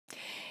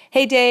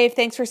Hey Dave,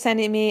 thanks for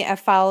sending me a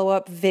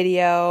follow-up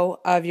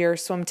video of your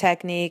swim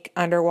technique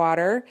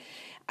underwater.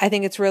 I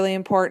think it's really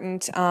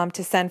important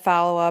to send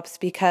follow-ups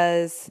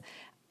because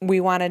we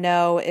want to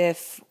know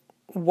if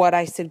what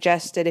I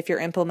suggested, if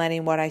you're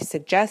implementing what I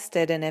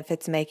suggested, and if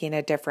it's making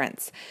a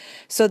difference.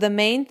 So the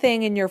main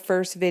thing in your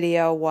first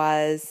video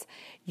was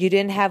you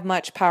didn't have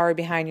much power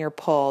behind your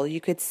pull. You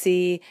could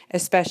see,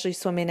 especially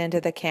swimming into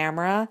the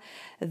camera,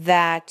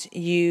 that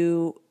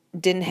you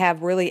didn't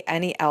have really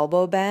any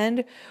elbow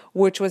bend,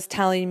 which was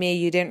telling me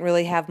you didn't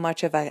really have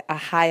much of a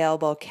high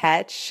elbow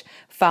catch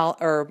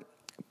or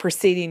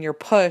preceding your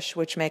push,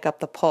 which make up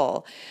the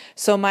pull.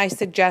 So my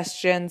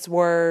suggestions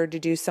were to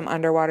do some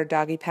underwater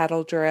doggy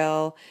paddle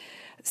drill,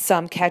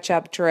 some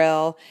catch-up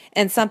drill,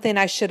 and something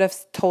I should have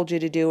told you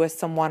to do was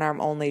some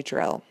one-arm only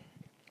drill.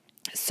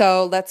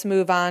 So let's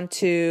move on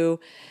to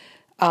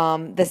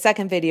the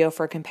second video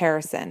for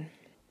comparison.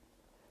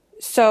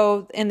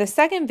 So in the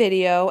second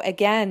video,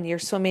 again, you're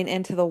swimming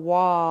into the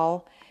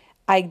wall.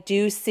 I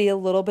do see a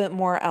little bit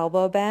more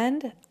elbow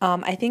bend.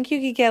 I think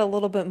you could get a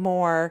little bit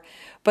more,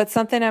 but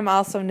something I'm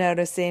also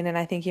noticing, and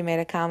I think you made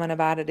a comment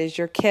about it, is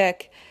your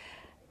kick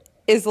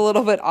is a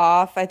little bit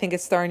off. I think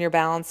it's throwing your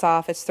balance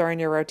off. It's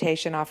throwing your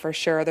rotation off for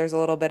sure. There's a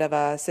little bit of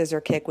a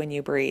scissor kick when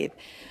you breathe.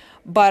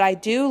 But I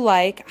do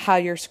like how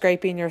you're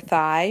scraping your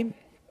thigh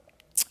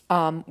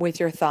with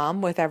your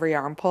thumb with every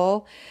arm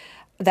pull.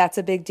 That's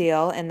a big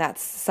deal, and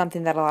that's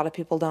something that a lot of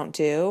people don't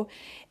do.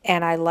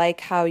 And I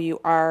like how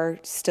you are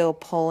still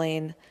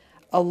pulling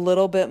a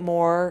little bit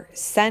more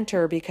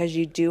center because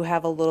you do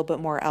have a little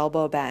bit more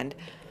elbow bend.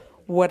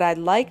 What I'd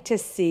like to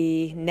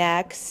see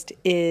next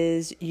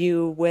is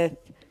you with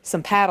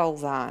some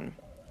paddles on.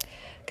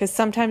 Because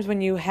sometimes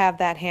when you have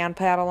that hand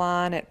paddle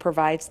on, it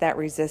provides that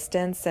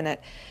resistance and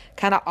it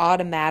kind of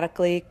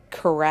automatically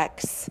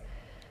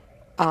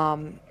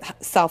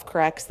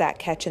self-corrects that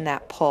catch and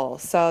that pull.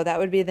 So that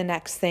would be the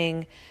next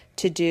thing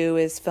to do,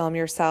 is film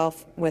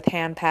yourself with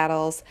hand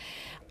paddles.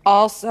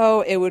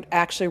 Also, it would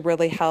actually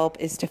really help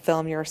is to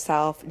film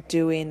yourself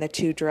doing the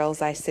two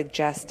drills I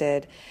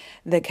suggested,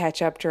 the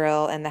catch-up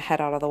drill and the head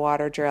out of the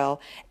water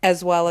drill,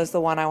 as well as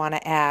the one I want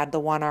to add, the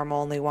one arm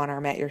only, one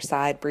arm at your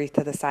side, breathe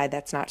to the side,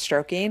 that's not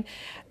stroking.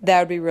 That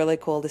would be really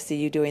cool to see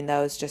you doing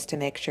those just to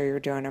make sure you're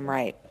doing them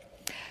right.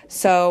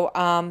 So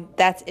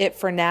that's it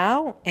for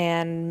now,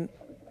 and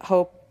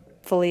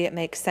hopefully it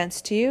makes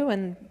sense to you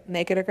and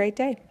make it a great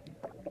day.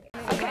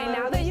 Okay,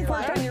 now that you've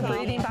worked on your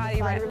breathing, body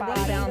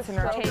balance, and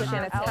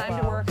rotation, it's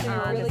time to work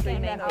on the three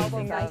main phases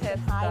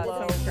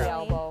of the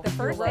elbow. The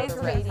first phase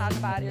we're going to talk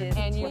about is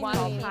and you want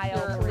to high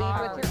elbow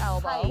with your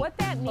elbow. What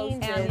that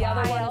means is the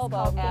other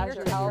elbow as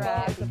your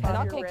elbow, and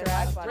I'll take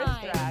drag,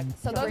 wrist drag.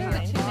 So those are the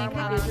two main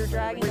phases.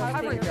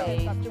 Recovery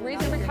phase. The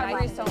reason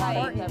recovery is so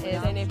important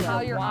is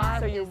how your arm,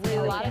 so you're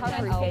really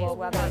recovery phase,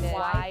 whether it's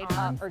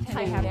wide or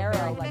too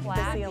narrow, like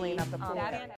the ceiling of the pool.